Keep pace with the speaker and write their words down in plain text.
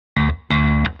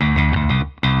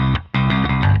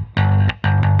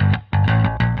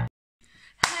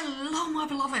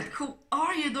beloved, how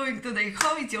are you doing today?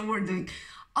 How is your work doing?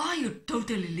 Are you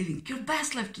totally living your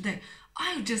best life today?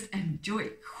 Are you just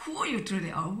enjoying who you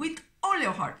truly are with all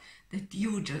your heart? That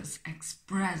you just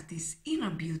express this inner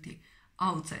beauty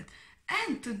outside.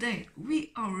 And today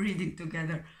we are reading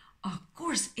together A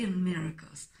Course in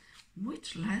Miracles.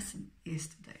 Which lesson is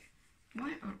today?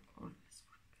 Why are always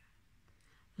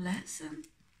lesson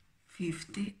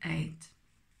 58.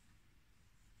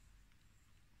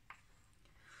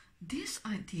 These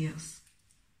ideas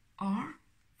are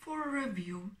for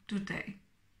review today.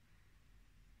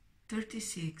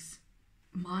 36.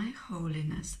 My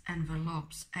holiness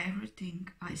envelops everything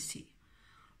I see.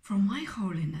 From my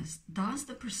holiness does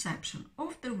the perception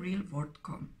of the real world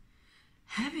come.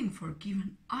 Having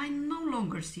forgiven, I no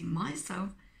longer see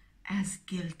myself as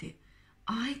guilty.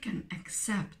 I can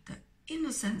accept the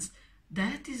innocence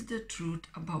that is the truth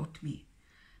about me.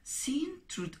 Seen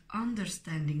through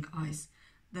understanding eyes,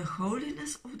 the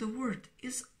holiness of the world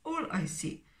is all I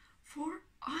see, for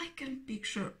I can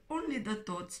picture only the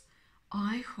thoughts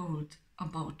I hold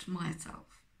about myself.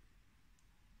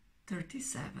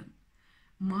 37.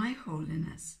 My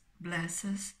holiness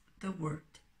blesses the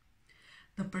world.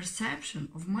 The perception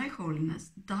of my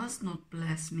holiness does not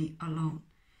bless me alone.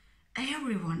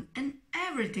 Everyone and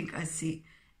everything I see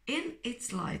in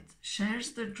its light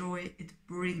shares the joy it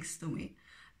brings to me.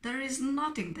 There is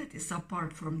nothing that is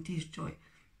apart from this joy,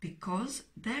 because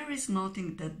there is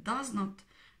nothing that does not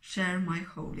share my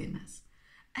holiness.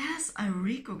 As I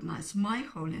recognize my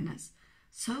holiness,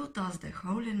 so does the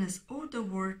holiness of the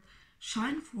world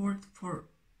shine forth for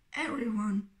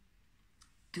everyone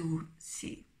to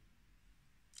see.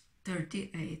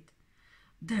 38.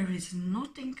 There is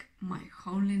nothing my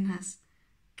holiness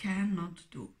cannot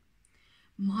do.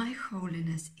 My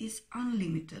holiness is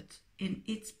unlimited in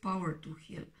its power to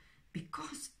heal,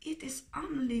 because it is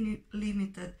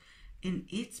unlimited in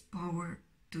its power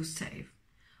to save.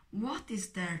 What is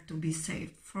there to be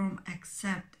saved from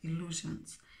except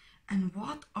illusions? And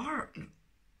what are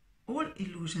all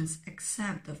illusions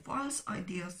except the false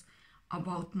ideas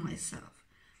about myself?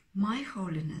 My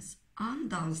holiness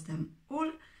undoes them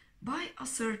all by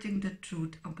asserting the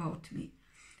truth about me.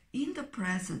 In the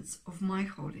presence of my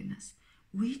holiness,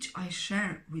 which I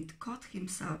share with God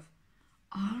Himself,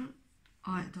 all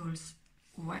idols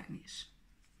vanish.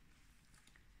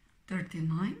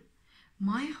 39.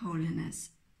 My holiness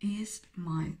is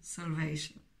my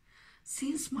salvation.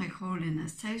 Since my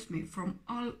holiness saves me from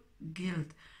all guilt,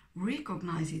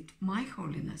 recognize it. My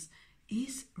holiness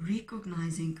is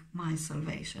recognizing my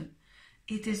salvation.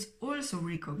 It is also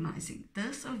recognizing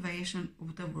the salvation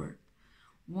of the world.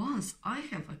 Once I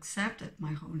have accepted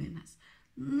my holiness,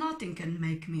 nothing can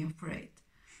make me afraid.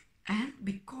 And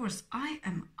because I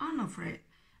am unafraid,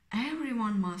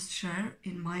 everyone must share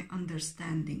in my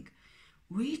understanding,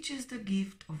 which is the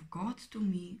gift of God to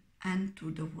me and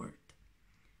to the world.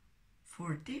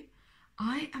 40.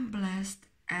 I am blessed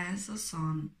as a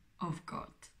son of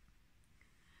God.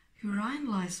 Herein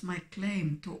lies my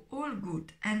claim to all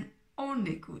good and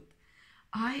only good.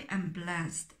 I am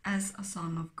blessed as a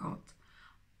son of God.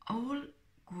 All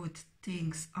good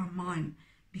things are mine,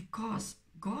 because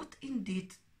God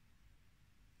intended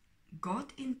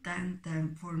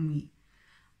them for me.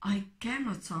 I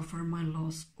cannot suffer my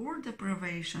loss or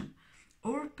deprivation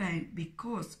or pain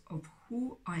because of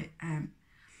who I am.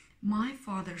 My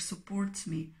Father supports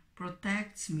me,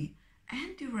 protects me,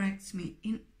 and directs me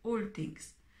in all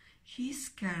things. His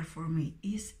care for me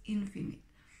is infinite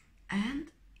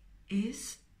and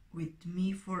is with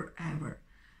me forever.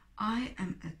 I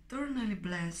am eternally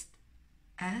blessed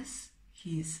as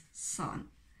His son.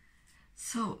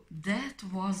 So that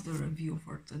was the review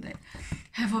for today.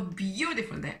 Have a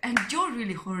beautiful day. Enjoy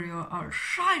really who you are.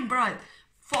 Shine bright.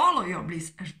 Follow your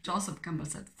bliss. As Joseph Campbell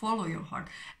said, follow your heart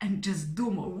and just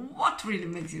do more what really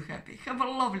makes you happy. Have a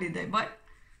lovely day. Bye.